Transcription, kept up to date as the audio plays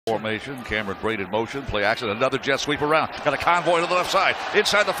Formation, Cameron Brate in motion, play action, another jet sweep around. Got a convoy to the left side,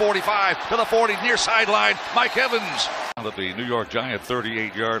 inside the 45, to the 40, near sideline, Mike Evans. At the New York Giant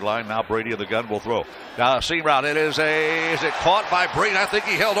 38-yard line, now Brady in the gun will throw. Now a seam route, is it caught by Brate? I think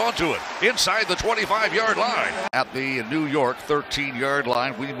he held on to it, inside the 25-yard line. At the New York 13-yard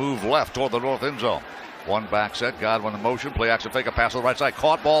line, we move left toward the north end zone. One back set, Godwin in motion, play action, fake a pass to the right side,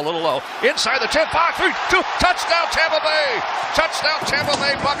 caught ball a little low, inside the 10, 5, 3, 2, touchdown Tampa Bay! Touchdown Tampa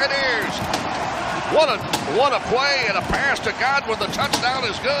Bay Buccaneers! What a play and a pass to Godwin. The touchdown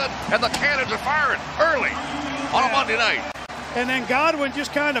is good, and the cannons are firing early on a Monday night. And then Godwin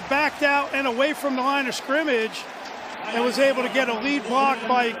just kind of backed out and away from the line of scrimmage and was able to get a lead block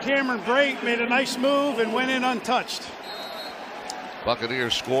by Cameron Brate, made a nice move and went in untouched.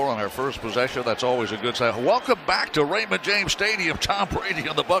 Buccaneers score on their first possession. That's always a good sign. Welcome back to Raymond James Stadium. Tom Brady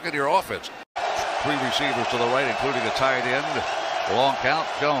on the Buccaneer offense. Three receivers to the right, including a tight end. Long count,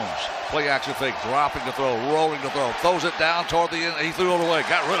 Jones. Play action fake, dropping to throw, rolling to throw. Throws it down toward the end. He threw it away,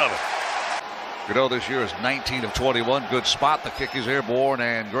 got rid of it. Gano this year is 19 of 21. Good spot. The kick is airborne,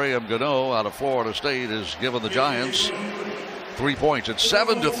 and Graham Gano out of Florida State is giving the Giants 3 points. It's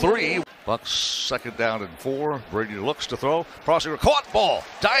 7-3. Bucks second down and 4. Brady looks to throw. Crossing, caught ball.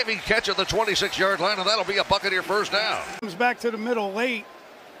 Diving catch at the 26-yard line, and that'll be a Buccaneer first down. Comes back to the middle late.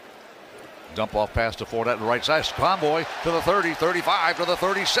 Dump off pass to Fournette on the right side. Convoy to the 30, 35, to the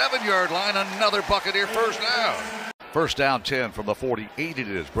 37-yard line. Another Buccaneer first down. First down 10 from the 48 it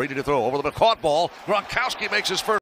is. Brady to throw over the caught ball. Gronkowski makes his first.